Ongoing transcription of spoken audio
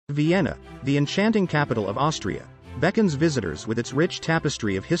Vienna, the enchanting capital of Austria, beckons visitors with its rich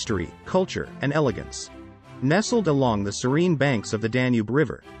tapestry of history, culture, and elegance. Nestled along the serene banks of the Danube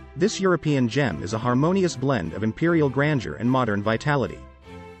River, this European gem is a harmonious blend of imperial grandeur and modern vitality.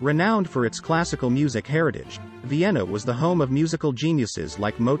 Renowned for its classical music heritage, Vienna was the home of musical geniuses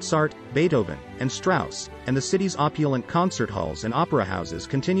like Mozart, Beethoven, and Strauss, and the city's opulent concert halls and opera houses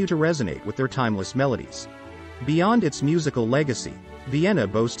continue to resonate with their timeless melodies. Beyond its musical legacy, Vienna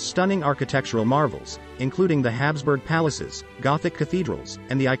boasts stunning architectural marvels, including the Habsburg palaces, Gothic cathedrals,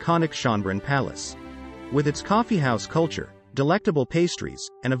 and the iconic Schönbrunn Palace. With its coffeehouse culture, delectable pastries,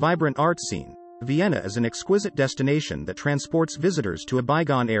 and a vibrant art scene, Vienna is an exquisite destination that transports visitors to a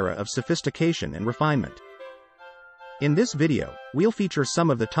bygone era of sophistication and refinement. In this video, we'll feature some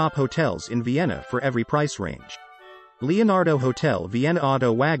of the top hotels in Vienna for every price range. Leonardo Hotel Vienna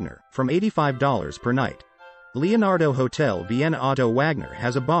Otto Wagner, from $85 per night. Leonardo Hotel Vienna Otto Wagner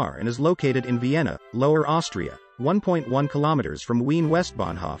has a bar and is located in Vienna, Lower Austria, 1.1 kilometers from Wien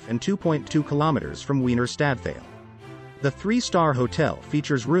Westbahnhof and 2.2 kilometers from Wiener Stadtteil. The 3-star hotel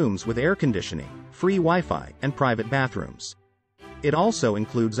features rooms with air conditioning, free Wi-Fi, and private bathrooms. It also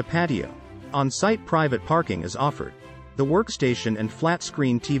includes a patio. On-site private parking is offered. The workstation and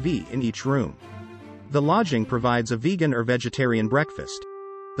flat-screen TV in each room. The lodging provides a vegan or vegetarian breakfast.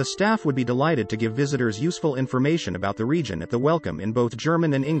 The staff would be delighted to give visitors useful information about the region at the welcome in both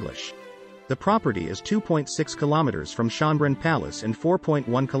German and English. The property is 2.6 kilometers from Schönbrunn Palace and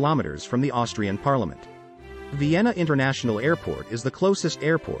 4.1 kilometers from the Austrian Parliament. Vienna International Airport is the closest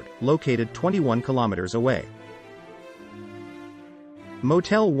airport, located 21 kilometers away.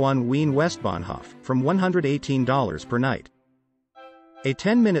 Motel 1 Wien Westbahnhof, from $118 per night. A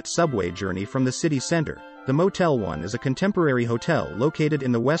 10-minute subway journey from the city center, the Motel 1 is a contemporary hotel located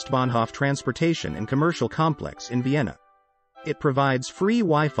in the Westbahnhof transportation and commercial complex in Vienna. It provides free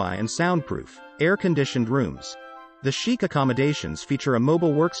Wi-Fi and soundproof, air-conditioned rooms. The chic accommodations feature a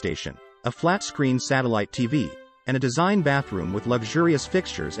mobile workstation, a flat-screen satellite TV, and a design bathroom with luxurious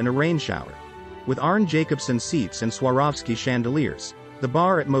fixtures and a rain shower. With Arne Jacobsen seats and Swarovski chandeliers, the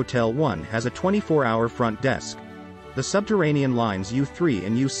bar at Motel 1 has a 24-hour front desk. The subterranean lines U3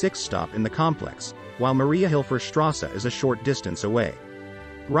 and U6 stop in the complex, while Mariahilfer Strasse is a short distance away.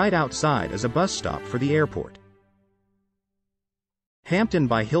 Right outside is a bus stop for the airport. Hampton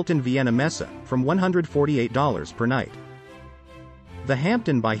by Hilton Vienna Messe, from $148 per night. The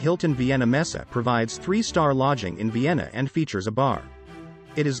Hampton by Hilton Vienna Messe provides 3-star lodging in Vienna and features a bar.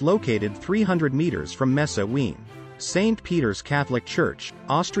 It is located 300 meters from Messe Wien. St. Peter's Catholic Church,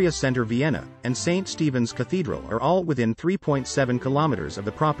 Austria Center Vienna, and St. Stephen's Cathedral are all within 3.7 kilometers of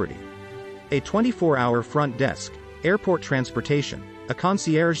the property. A 24-hour front desk, airport transportation, a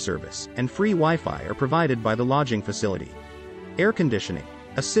concierge service, and free Wi-Fi are provided by the lodging facility. Air conditioning,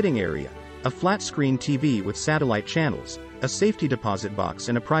 a sitting area, a flat-screen TV with satellite channels, a safety deposit box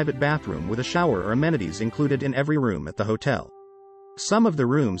and a private bathroom with a shower are amenities included in every room at the hotel. Some of the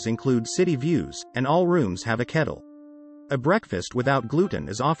rooms include city views, and all rooms have a kettle. A breakfast without gluten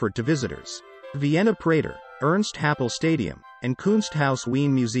is offered to visitors. Vienna Prater, Ernst Happel Stadium, and Kunsthaus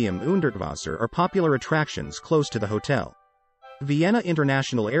Wien Museum Unterwasser are popular attractions close to the hotel. Vienna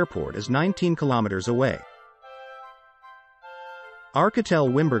International Airport is 19 kilometers away. Architel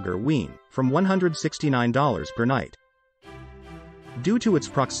Wimberger Wien, from $169 per night. Due to its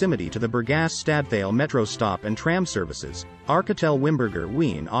proximity to the Berggasse Stadtteil metro stop and tram services, Architel Wimberger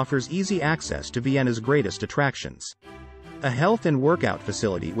Wien offers easy access to Vienna's greatest attractions. A health and workout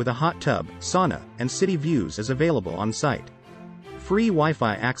facility with a hot tub, sauna, and city views is available on site. Free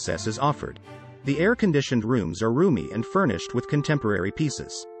Wi-Fi access is offered. The air-conditioned rooms are roomy and furnished with contemporary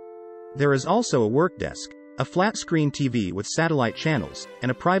pieces. There is also a work desk, a flat-screen TV with satellite channels,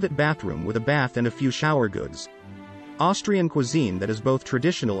 and a private bathroom with a bath and a few shower goods. Austrian cuisine that is both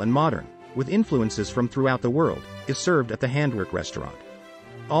traditional and modern, with influences from throughout the world, is served at the Handwerk restaurant.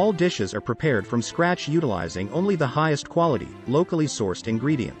 All dishes are prepared from scratch utilizing only the highest quality, locally sourced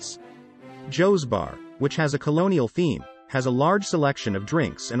ingredients. Joe's Bar, which has a colonial theme, has a large selection of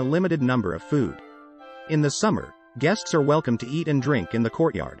drinks and a limited number of food. In the summer, guests are welcome to eat and drink in the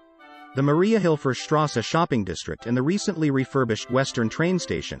courtyard. The Mariahilfer Strasse shopping district and the recently refurbished Western train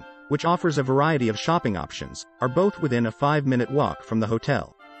station, which offers a variety of shopping options, are both within a 5-minute walk from the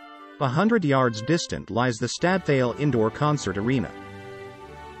hotel. 100 yards distant lies the Stadtteil Indoor Concert Arena.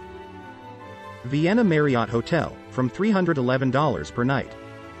 Vienna Marriott Hotel, from $311 per night.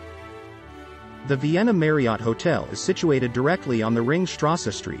 The Vienna Marriott Hotel is situated directly on the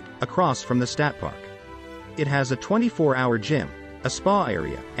Ringstrasse Street, across from the Stadtpark. It has a 24-hour gym, a spa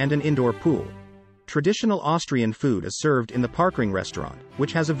area, and an indoor pool. Traditional Austrian food is served in the Parkring restaurant,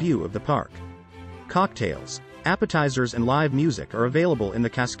 which has a view of the park. Cocktails, appetizers and live music are available in the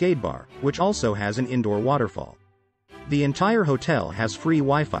Cascade Bar, which also has an indoor waterfall. The entire hotel has free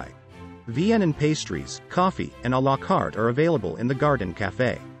Wi-Fi. Vienna pastries, coffee, and à la carte are available in the Garden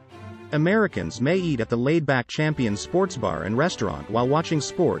Café. Americans may eat at the laid-back Champions Sports Bar and Restaurant while watching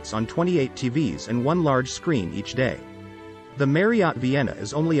sports on 28 TVs and one large screen each day. The Marriott Vienna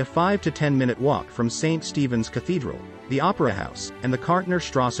is only a 5 to 10 minute walk from St. Stephen's Cathedral, the Opera House, and the Kartner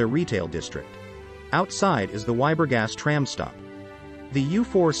Strasse retail district. Outside is the Weibergasse tram stop. The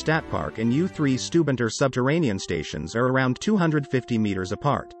U4 Stadtpark and U3 Stubenter subterranean stations are around 250 meters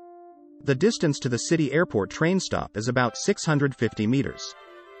apart. The distance to the city airport train stop is about 650 meters.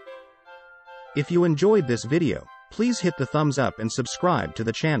 If you enjoyed this video, please hit the thumbs up and subscribe to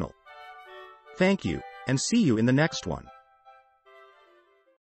the channel. Thank you, and see you in the next one.